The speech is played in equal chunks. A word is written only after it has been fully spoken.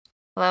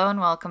Hello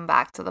and welcome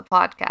back to the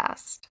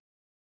podcast.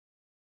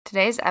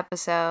 Today's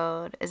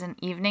episode is an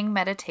evening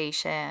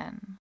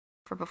meditation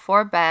for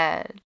before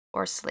bed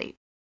or sleep.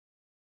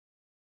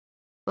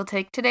 We'll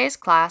take today's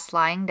class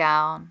lying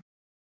down.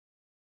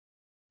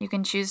 You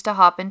can choose to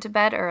hop into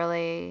bed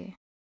early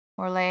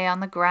or lay on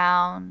the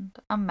ground,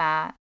 a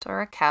mat, or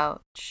a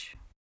couch.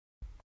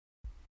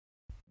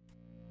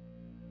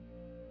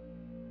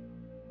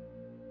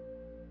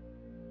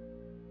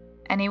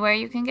 Anywhere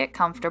you can get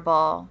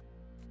comfortable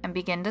and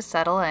begin to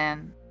settle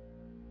in.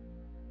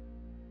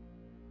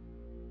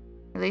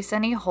 Release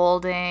any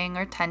holding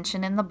or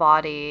tension in the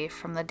body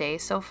from the day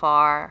so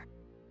far.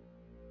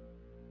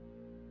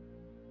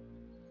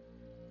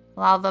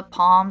 Allow the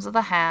palms of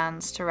the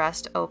hands to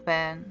rest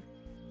open.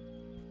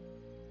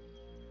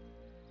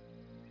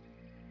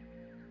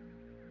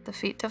 The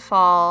feet to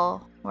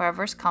fall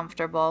wherever's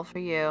comfortable for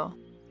you.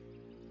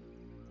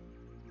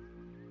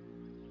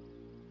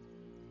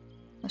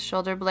 The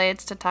shoulder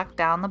blades to tuck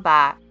down the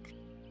back.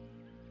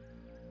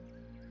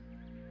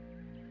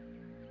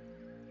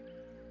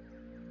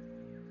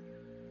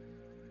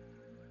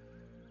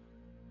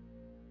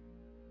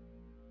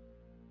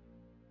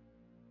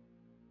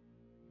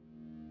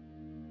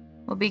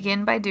 We'll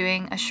begin by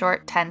doing a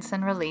short tense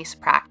and release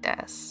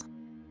practice.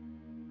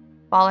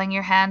 Balling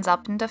your hands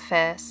up into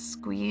fists,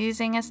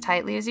 squeezing as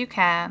tightly as you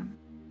can,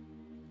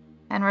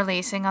 and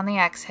releasing on the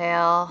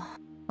exhale,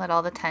 let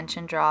all the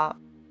tension drop.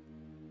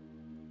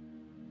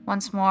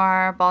 Once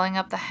more, balling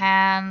up the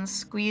hands,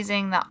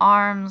 squeezing the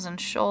arms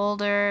and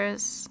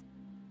shoulders,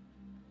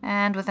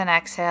 and with an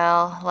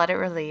exhale, let it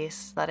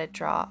release, let it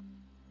drop.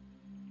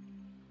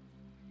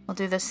 We'll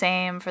do the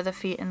same for the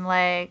feet and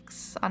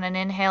legs. On an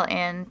inhale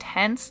in,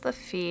 tense the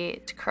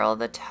feet, curl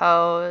the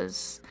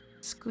toes,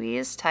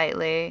 squeeze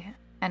tightly,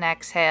 and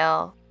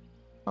exhale,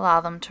 allow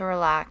them to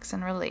relax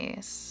and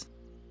release.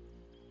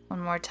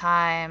 One more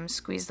time,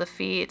 squeeze the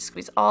feet,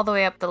 squeeze all the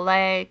way up the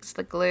legs,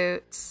 the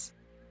glutes,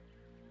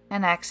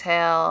 and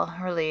exhale,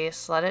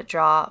 release, let it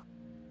drop.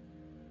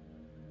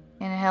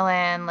 Inhale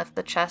in, lift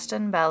the chest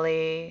and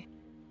belly,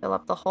 fill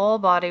up the whole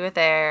body with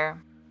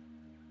air,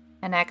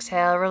 and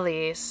exhale,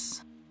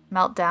 release.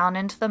 Melt down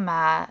into the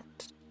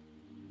mat,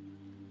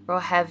 grow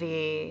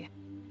heavy,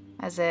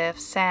 as if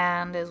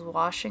sand is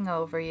washing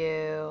over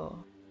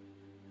you.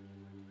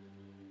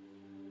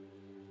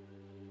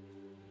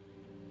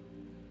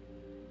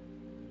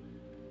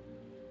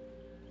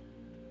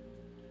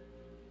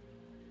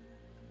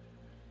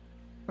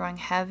 Growing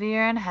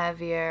heavier and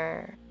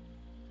heavier,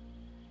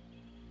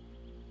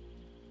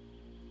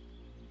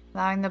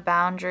 allowing the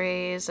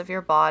boundaries of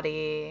your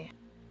body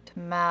to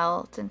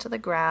melt into the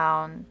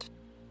ground.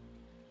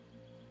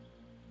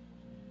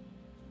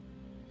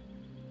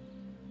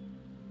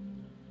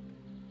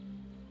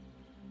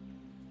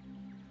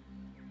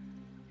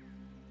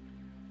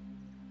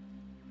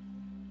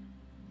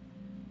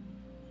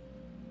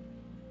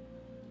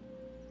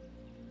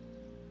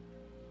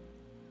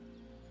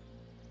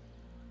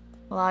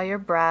 Allow your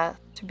breath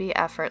to be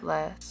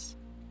effortless.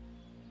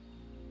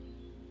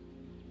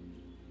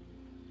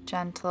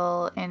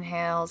 Gentle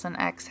inhales and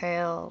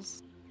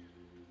exhales.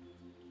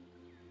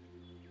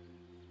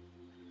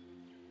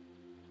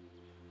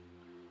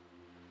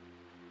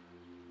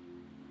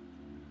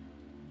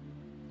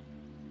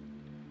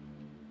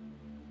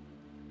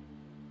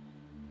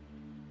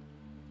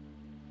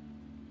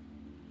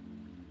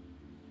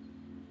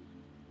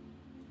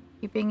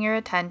 Keeping your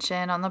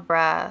attention on the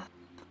breath.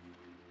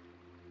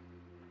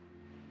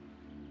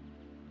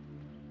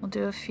 We'll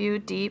do a few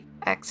deep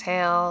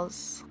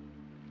exhales,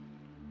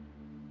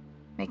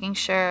 making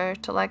sure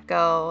to let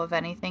go of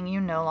anything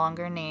you no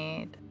longer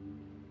need.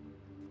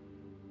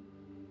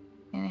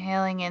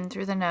 Inhaling in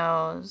through the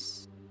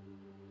nose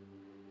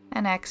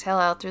and exhale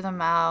out through the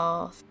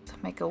mouth.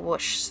 Make a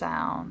whoosh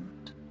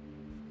sound.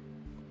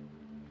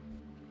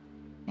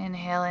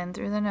 Inhale in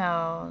through the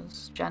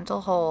nose,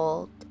 gentle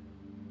hold,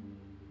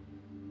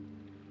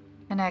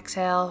 and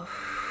exhale.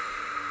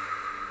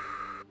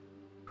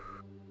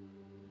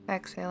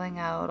 Exhaling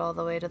out all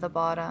the way to the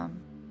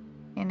bottom.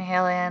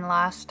 Inhale in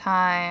last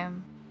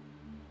time.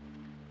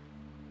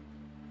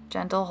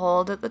 Gentle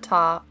hold at the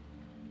top.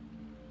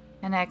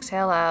 And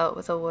exhale out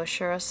with a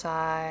whoosh or a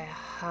sigh.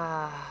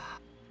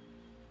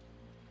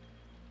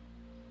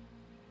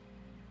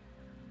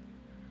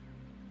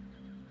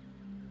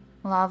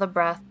 Allow the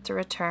breath to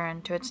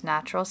return to its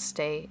natural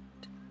state,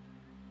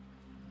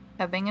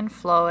 ebbing and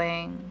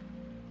flowing,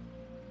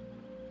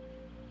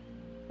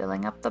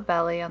 filling up the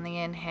belly on the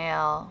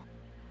inhale,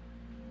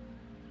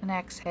 and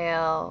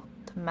exhale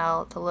to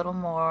melt a little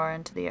more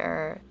into the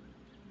earth.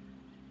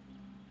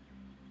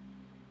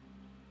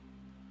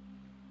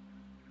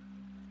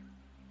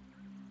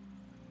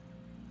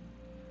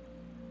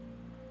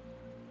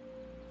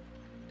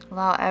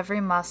 Allow every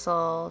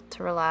muscle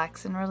to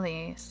relax and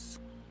release.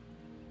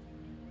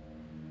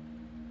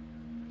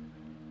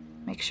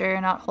 Make sure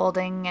you're not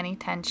holding any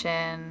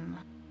tension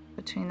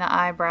between the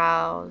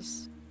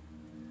eyebrows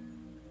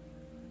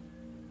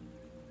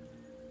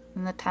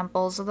and the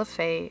temples of the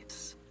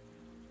face.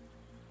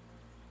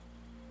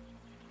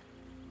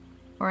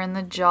 or in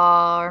the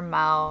jaw or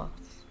mouth.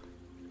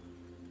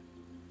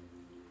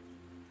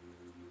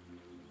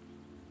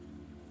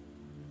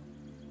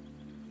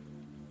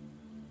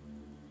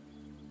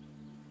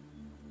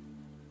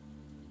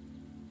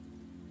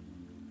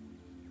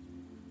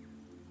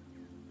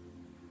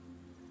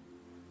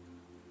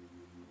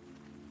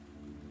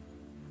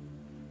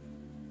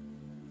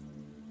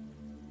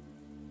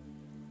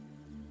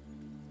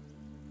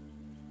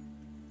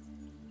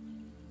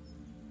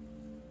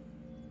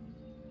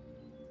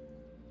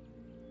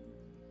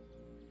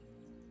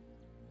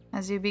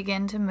 As you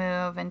begin to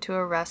move into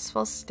a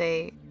restful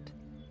state,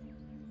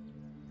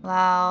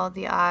 allow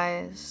the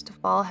eyes to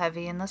fall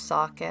heavy in the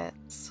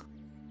sockets.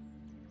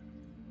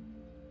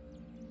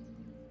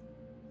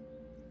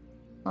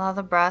 Allow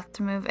the breath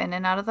to move in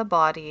and out of the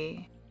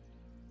body.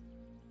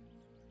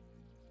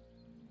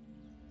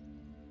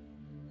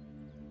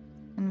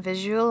 And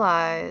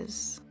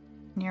visualize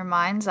in your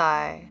mind's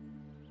eye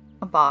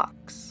a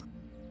box.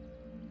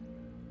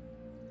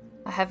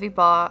 A heavy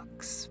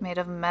box made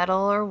of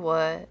metal or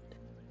wood.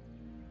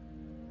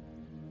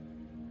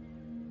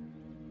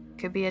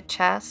 Could be a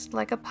chest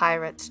like a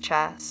pirate's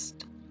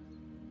chest,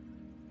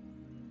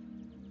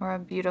 or a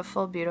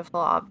beautiful, beautiful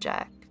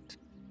object.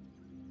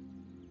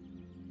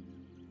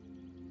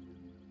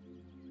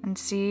 And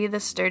see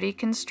the sturdy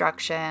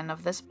construction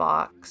of this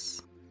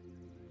box,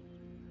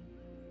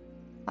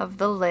 of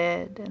the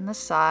lid and the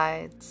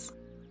sides,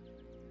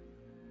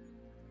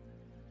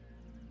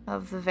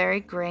 of the very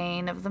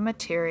grain of the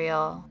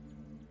material.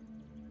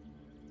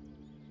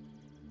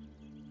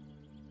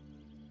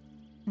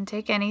 And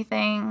take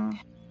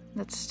anything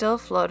that's still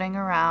floating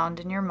around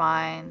in your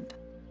mind,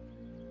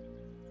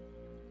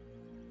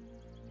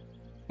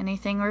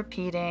 anything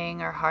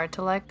repeating or hard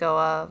to let go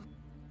of,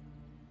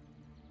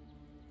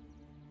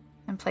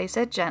 and place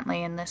it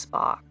gently in this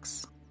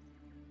box.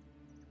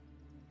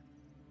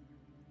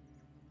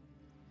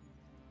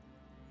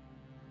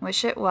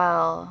 Wish it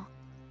well.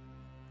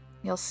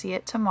 You'll see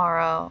it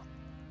tomorrow.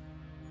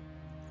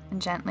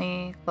 And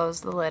gently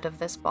close the lid of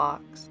this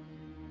box,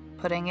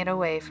 putting it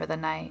away for the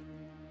night.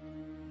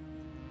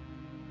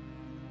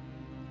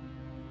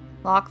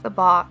 Lock the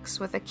box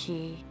with a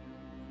key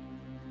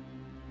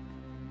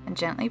and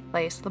gently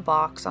place the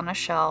box on a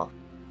shelf.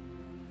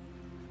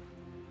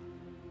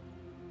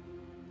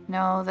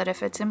 Know that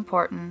if it's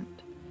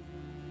important,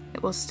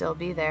 it will still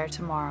be there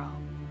tomorrow.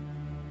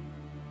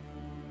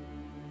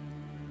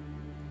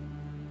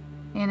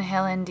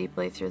 Inhale in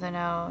deeply through the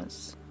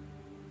nose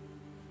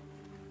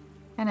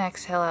and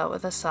exhale out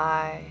with a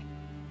sigh.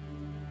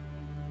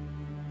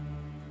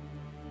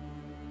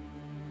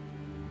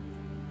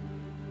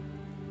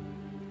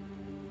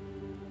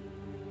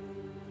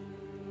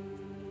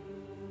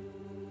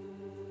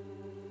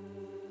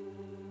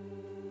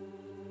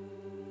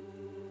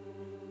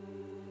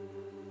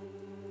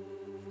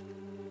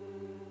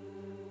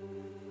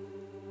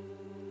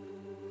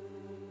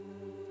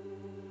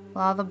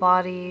 Allow the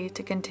body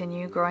to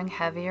continue growing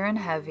heavier and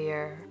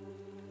heavier.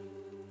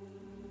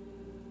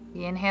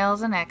 The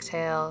inhales and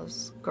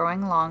exhales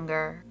growing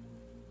longer.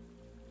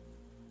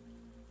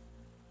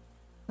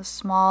 The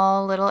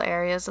small little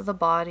areas of the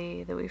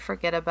body that we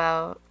forget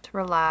about to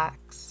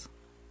relax.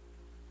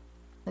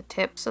 The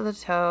tips of the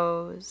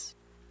toes.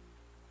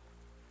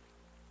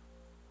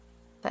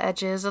 The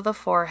edges of the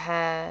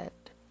forehead.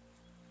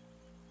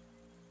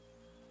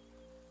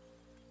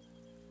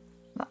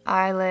 The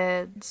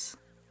eyelids.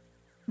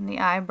 And the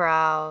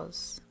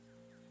eyebrows,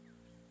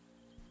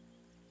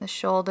 the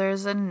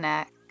shoulders and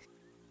neck,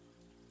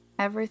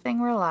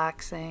 everything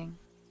relaxing.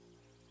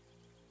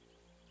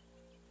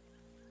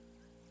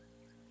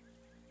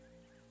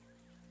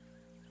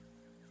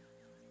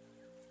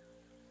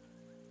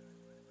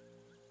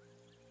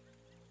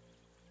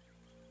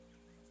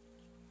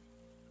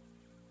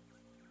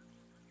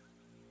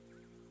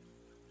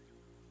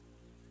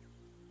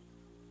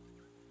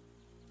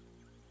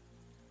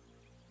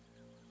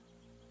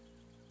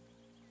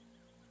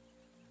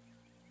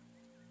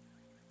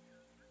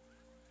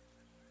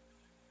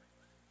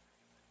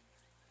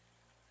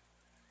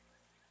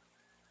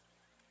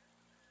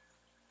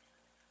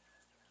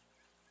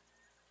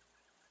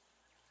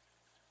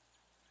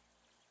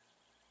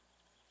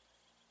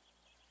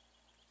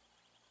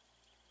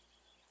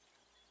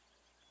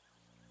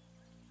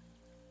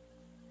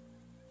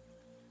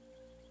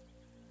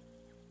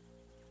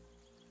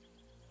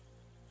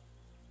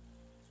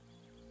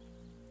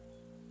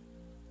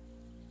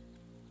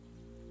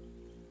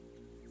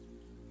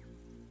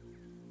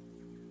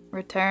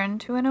 Return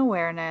to an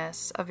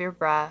awareness of your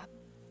breath,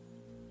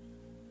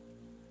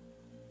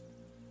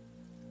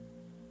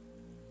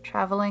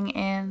 traveling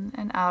in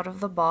and out of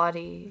the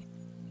body,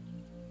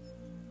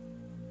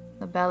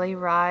 the belly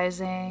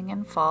rising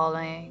and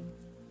falling.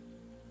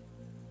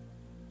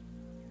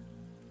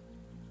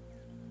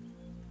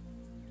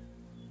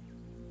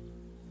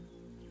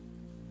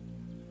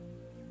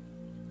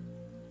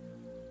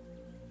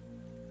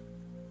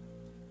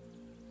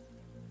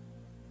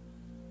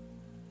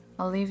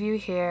 I'll leave you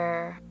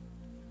here.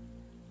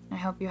 I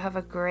hope you have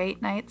a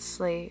great night's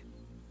sleep.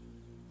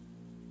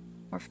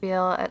 or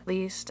feel at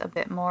least a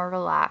bit more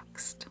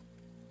relaxed.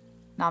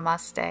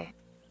 Namaste.